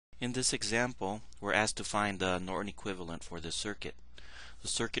In this example, we're asked to find the Norton equivalent for this circuit. The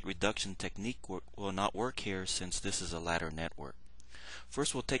circuit reduction technique will not work here since this is a ladder network.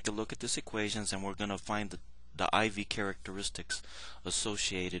 First, we'll take a look at this equations and we're going to find the IV characteristics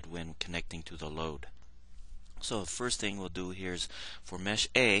associated when connecting to the load. So the first thing we'll do here is for mesh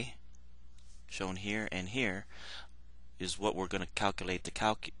A, shown here and here, is what we're going to calculate to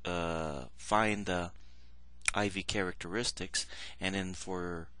find the IV characteristics, and then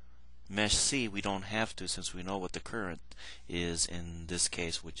for mesh C we don't have to since we know what the current is in this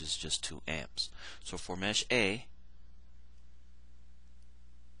case, which is just 2 amps. So for mesh A,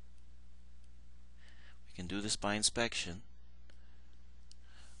 we can do this by inspection.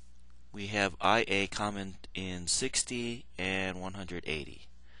 We have IA common in 60 and 180.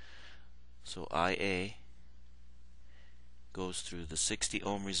 So IA goes through the 60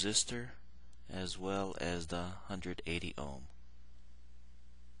 ohm resistor as well as the 180 ohm.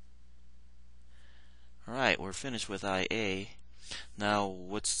 Alright, we're finished with IA. Now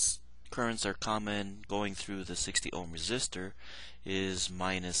what's currents are common going through the 60 ohm resistor is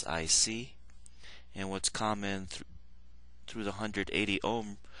minus IC, and what's common through the 180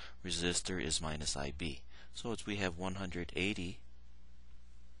 ohm resistor is minus IB. So we have 180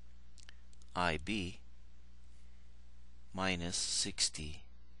 IB minus 60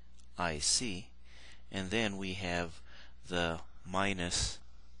 IC, and then we have the minus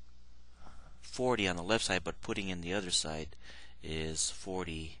 40 on the left side, but putting in the other side is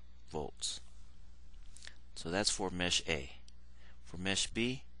 40 volts. So that's for mesh A. For mesh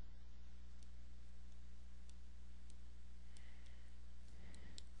B,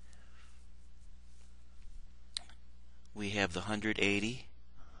 we have the 180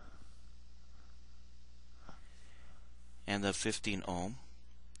 and the 15 ohm.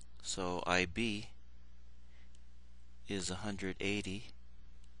 So IB is 180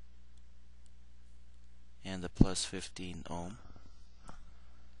 and the plus 15 ohm,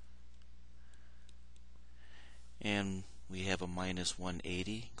 and we have a minus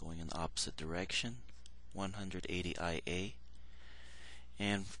 180 going in the opposite direction, 180 IA,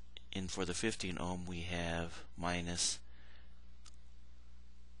 and for the 15 ohm we have minus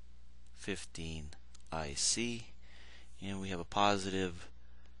 15 IC, and we have a positive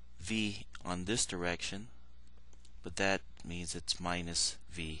V on this direction, but that means it's minus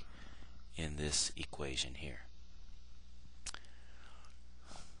V in this equation here.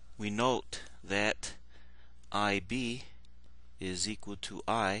 We note that IB is equal to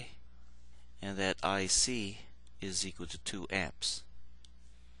I and that IC is equal to 2 amps.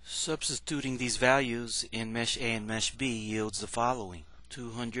 Substituting these values in mesh A and mesh B yields the following: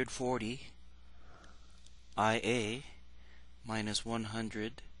 240 IA minus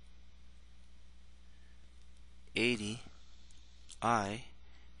 180 I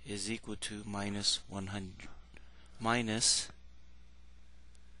is equal to minus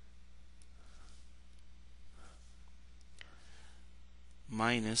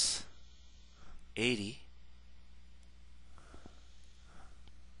 80,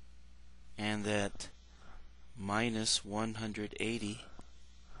 and that minus 180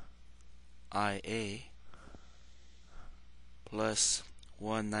 IA plus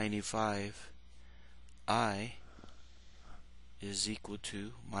 195 I is equal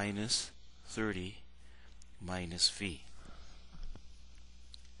to minus 30 minus V.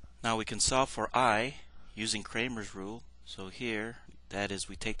 Now we can solve for I using Kramer's rule. So here, that is,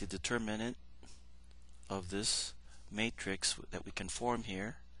 we take the determinant of this matrix that we can form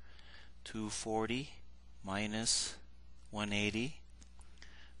here, 240 minus 180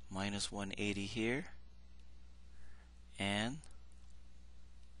 here, and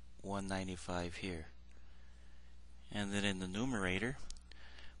 195 here. And then in the numerator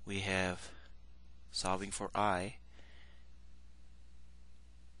we have, solving for I,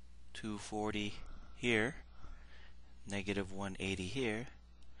 240 here, negative 180 here.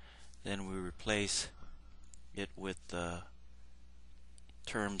 Then we replace it with the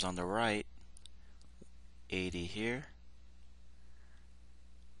terms on the right, 80 here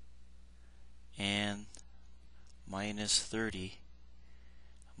and minus 30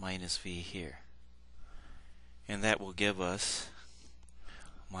 minus V here. And that will give us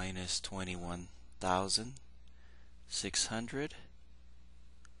minus 21,600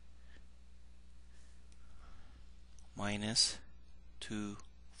 minus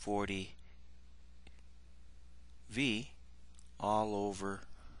 240 V all over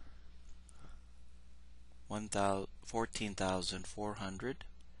 14,400,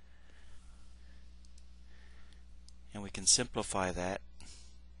 and we can simplify that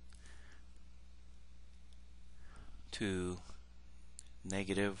to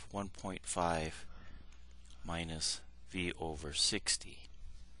negative 1.5 minus V over 60.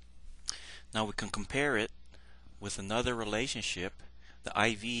 Now we can compare it with another relationship, the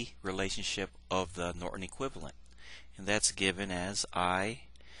IV relationship of the Norton equivalent, and that's given as I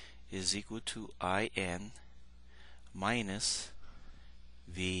is equal to IN minus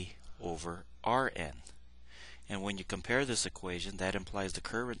V over Rn. And when you compare this equation, that implies the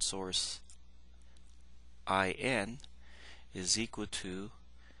current source IN is equal to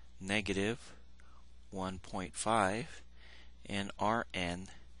negative 1.5 and Rn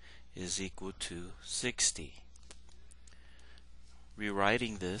is equal to 60.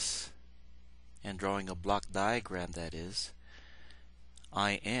 Rewriting this and drawing a block diagram, that is,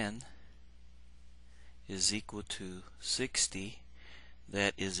 IN is equal to 60,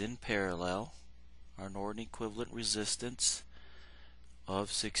 that is in parallel, our Norton equivalent resistance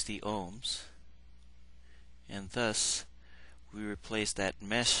of 60 ohms, and thus we replace that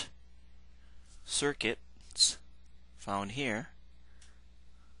mesh circuits found here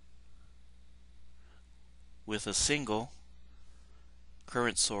with a single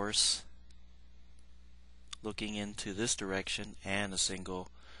current source looking into this direction and a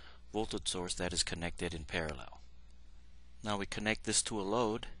single voltage source that is connected in parallel. Now we connect this to a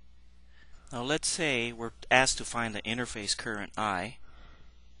load. Now let's say we're asked to find the interface current I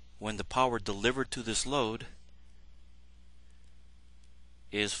when the power delivered to this load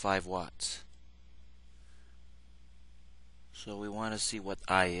is 5 watts. So we want to see what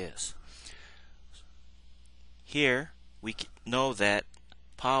I is. Here we know that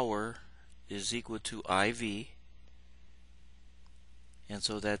power is equal to IV, and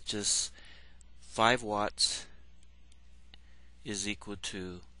so that's just 5 watts is equal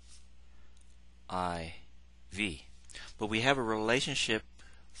to IV. But we have a relationship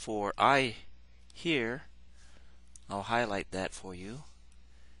for I here. I'll highlight that for you.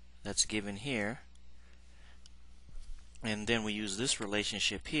 That's given here. And then we use this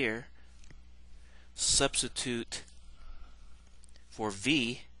relationship here. Substitute for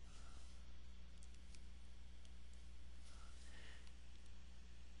V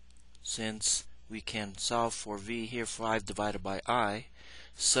since we can solve for V here, 5 divided by I,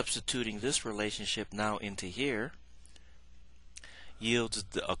 substituting this relationship now into here yields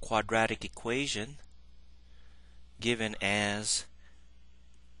a quadratic equation given as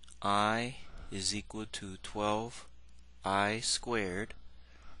I is equal to 12I squared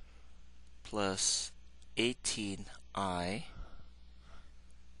plus 18I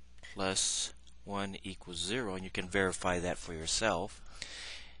plus 1 equals 0, and you can verify that for yourself.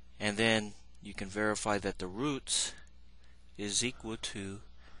 And then you can verify that the roots is equal to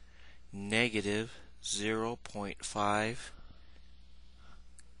negative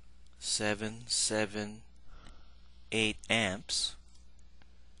 0.5778 amps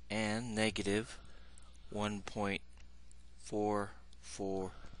and negative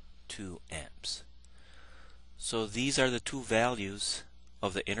 1.442 amps. So these are the two values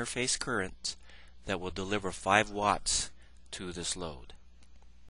of the interface current that will deliver 5 watts to this load.